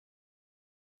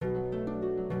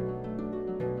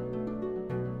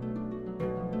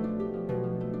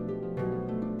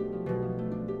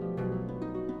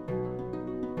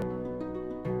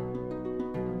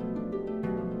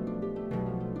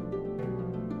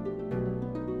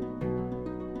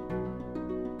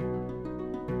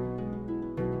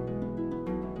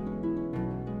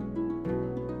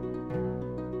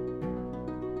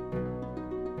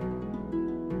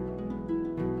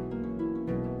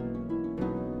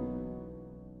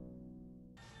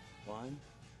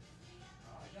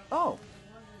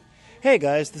Hey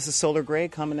guys, this is Solar Gray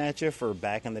coming at you for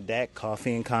Back in the Deck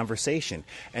Coffee and Conversation.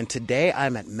 And today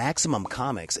I'm at Maximum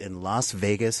Comics in Las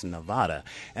Vegas, Nevada.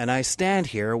 And I stand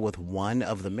here with one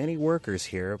of the many workers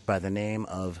here by the name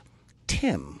of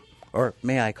Tim. Or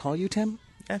may I call you Tim?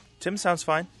 Yeah, Tim sounds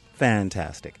fine.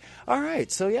 Fantastic. All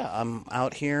right, so yeah, I'm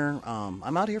out here.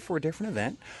 I'm out here for a different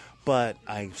event, but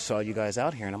I saw you guys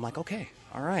out here, and I'm like, okay,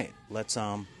 all right, let's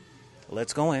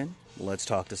go in. Let's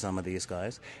talk to some of these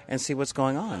guys and see what's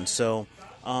going on. So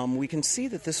we can see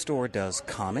that this store does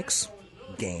comics,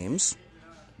 games,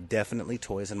 definitely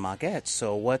toys and maquettes.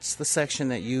 So what's the section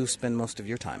that you spend most of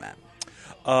your time at?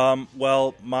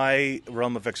 Well, my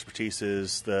realm of expertise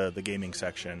is the gaming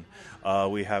section.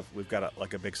 We've got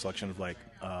a big selection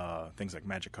of things like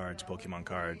Magic cards, Pokemon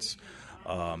cards,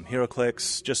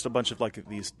 HeroClix, just a bunch of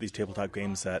these tabletop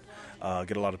games that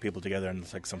get a lot of people together, and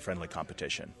it's like some friendly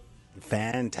competition.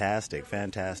 Fantastic.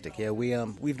 Yeah,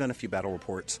 we've done a few battle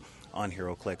reports on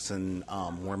HeroClix and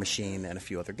War Machine and a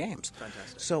few other games.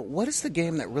 Fantastic. So what is the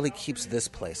game that really keeps this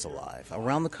place alive?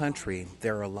 Around the country,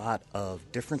 there are a lot of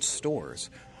different stores,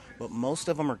 but most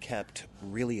of them are kept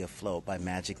really afloat by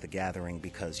Magic the Gathering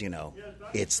because,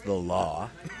 it's the law.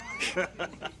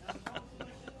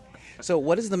 So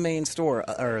what is the main store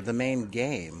or the main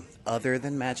game other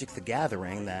than Magic the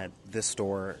Gathering that this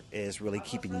store is really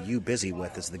keeping you busy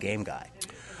with as the game guy?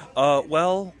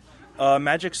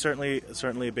 Magic's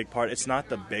certainly a big part. It's not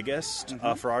the biggest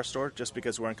for our store, just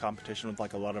because we're in competition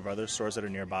with a lot of other stores that are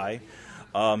nearby.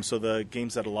 So the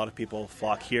games that a lot of people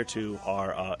flock here to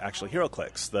are actually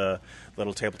HeroClix, the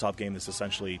little tabletop game that's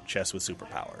essentially chess with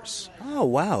superpowers. Oh,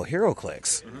 wow,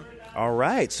 HeroClix. Mm-hmm. All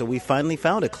right, so we finally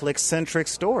found a Clix-centric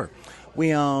store.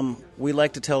 We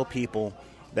like to tell people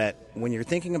that when you're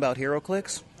thinking about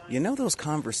HeroClix, those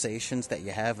conversations that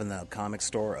you have in the comic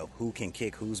store of who can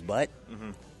kick whose butt?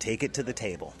 Mm-hmm. Take it to the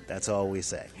table. That's all we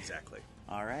say. Exactly.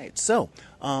 All right. So,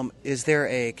 is there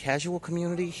a casual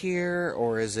community here,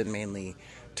 or is it mainly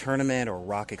tournament or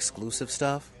rock exclusive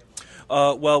stuff?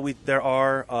 There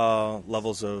are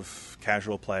levels of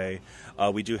casual play.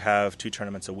 We do have 2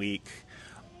 tournaments a week.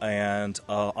 And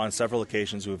on several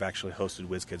occasions, we've actually hosted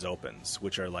WizKids Opens,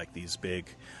 which are like these big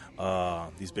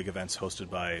events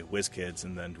hosted by WizKids,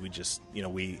 and then we just,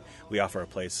 we offer a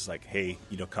place. It's like, hey,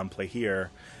 come play here,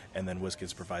 and then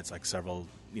WizKids provides several,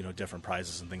 different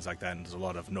prizes and things like that, and there's a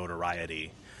lot of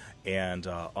notoriety. And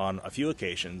on a few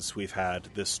occasions, we've had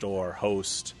this store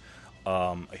host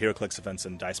HeroClix events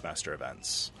and Dice Master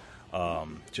events,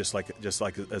 just like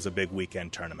as a big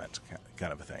weekend tournament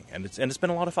kind of a thing, and it's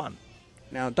been a lot of fun.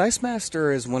 Now, Dice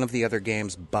Master is one of the other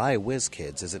games by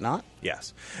WizKids, is it not?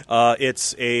 Yes.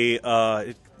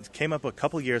 It came up a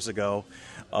couple years ago.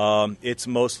 It's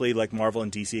mostly like Marvel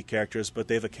and DC characters, but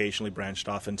they've occasionally branched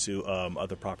off into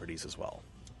other properties as well.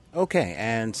 Okay,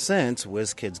 and since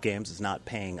WizKids Games is not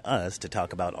paying us to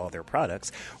talk about all their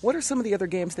products, what are some of the other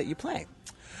games that you play?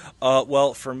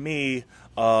 Well, for me,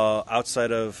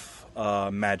 outside of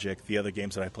Magic, the other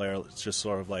games that I play are just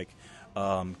sort of like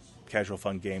casual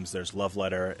fun games. There's Love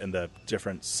Letter and the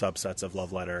different subsets of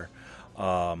Love Letter,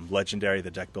 Legendary,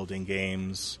 the deck building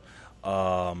games.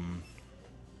 Let's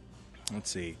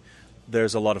see.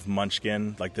 There's a lot of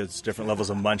Munchkin. There's different levels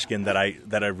of Munchkin that I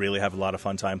really have a lot of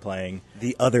fun time playing.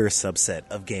 The other subset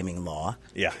of gaming law.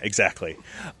 Yeah, exactly.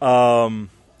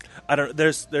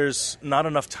 There's not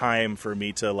enough time for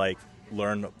me to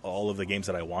learn all of the games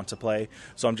that I want to play,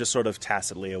 so I'm just sort of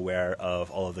tacitly aware of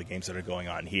all of the games that are going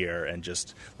on here and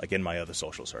just in my other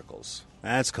social circles.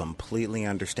 That's completely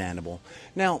understandable.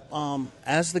 Now,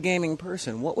 as the gaming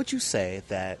person, what would you say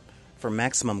that for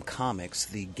Maximum Comics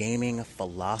the gaming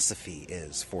philosophy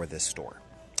is for this store?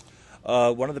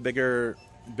 One of the bigger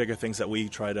things that we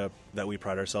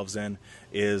pride ourselves in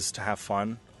is to have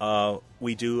fun.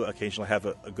 We do occasionally have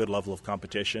a good level of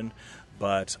competition,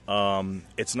 but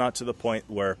it's not to the point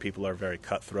where people are very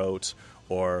cutthroat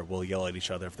or will yell at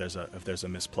each other if there's a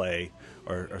misplay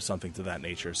or something to that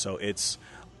nature. So it's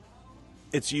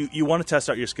you want to test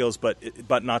out your skills,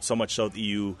 but not so much so that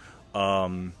you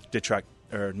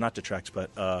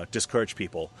discourage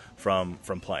people from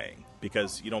playing,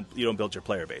 because you don't build your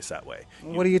player base that way.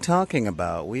 What are you talking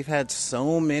about? We've had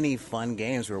so many fun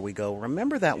games where we go,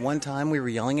 remember that one time we were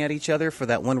yelling at each other for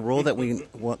that one rule that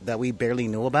we barely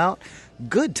knew about?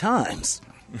 Good times.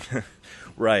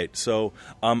 Right. So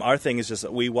our thing is just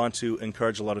that we want to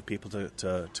encourage a lot of people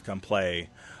to come play.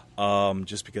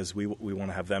 just because we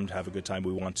want to have them to have a good time.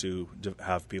 We want to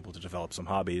have people to develop some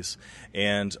hobbies,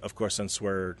 and of course, since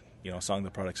we're selling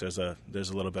the products, there's a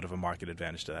little bit of a market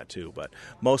advantage to that too. But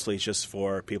mostly, it's just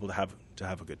for people to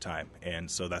have a good time, and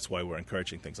so that's why we're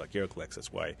encouraging things like HeroClix.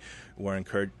 That's why we're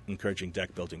encouraging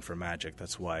deck building for Magic.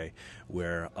 That's why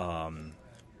we're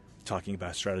talking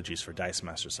about strategies for Dice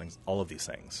Masters. Things, all of these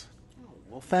things.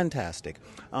 Well, fantastic.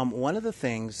 One of the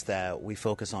things that we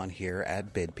focus on here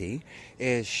at BidP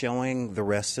is showing the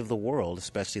rest of the world,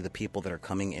 especially the people that are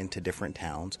coming into different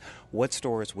towns, what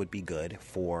stores would be good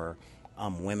for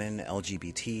women,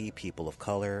 LGBT, people of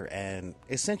color, and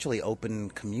essentially open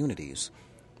communities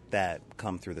that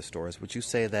come through the stores. Would you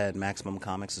say that Maximum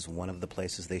Comics is one of the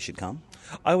places they should come?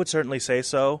 I would certainly say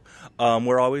so. We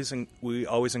always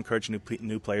encourage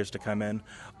new players to come in.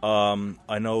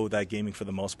 I know that gaming for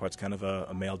the most part is kind of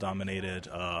a male-dominated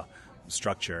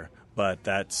structure, but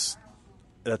that's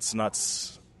not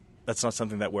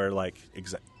something that we're like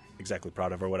exactly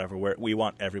proud of or whatever. We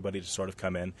want everybody to sort of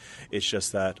come in. It's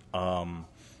just that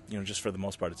just for the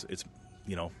most part it's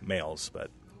males,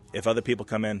 but if other people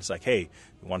come in, it's like, hey,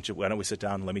 why don't we sit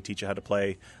down and let me teach you how to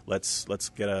play? Let's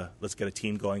get a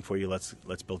team going for you. Let's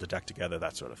build a deck together,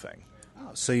 that sort of thing.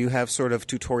 So you have sort of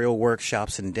tutorial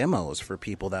workshops and demos for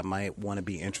people that might want to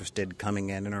be interested coming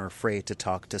in and are afraid to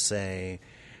talk to, say,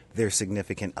 their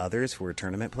significant others who are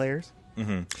tournament players?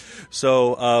 Mm-hmm.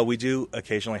 So we do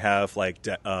occasionally have like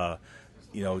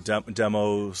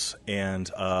demos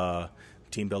and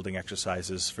team building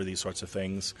exercises for these sorts of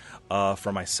things.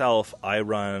 For myself, I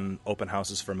run open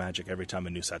houses for Magic every time a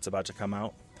new set's about to come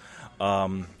out.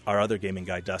 Our other gaming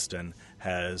guy, Dustin,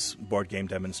 has board game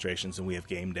demonstrations, and we have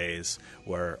game days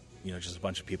where just a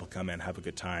bunch of people come in, have a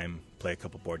good time, play a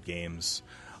couple board games.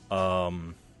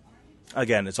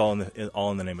 Again, it's all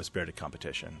in the name of spirited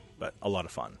competition, but a lot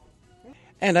of fun.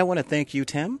 And I want to thank you,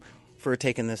 Tim, for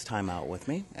taking this time out with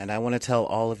me. And I want to tell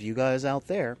all of you guys out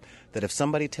there that if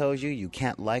somebody tells you you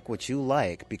can't like what you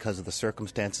like because of the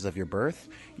circumstances of your birth,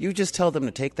 you just tell them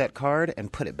to take that card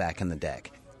and put it back in the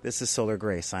deck. This is Solar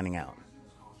Gray signing out.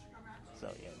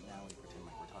 So, yeah, now we pretend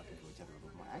like we're talking to each other a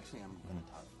little more. Actually, I'm going to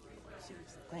talk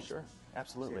seriously. Thanks. Sure,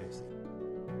 absolutely. Seriously.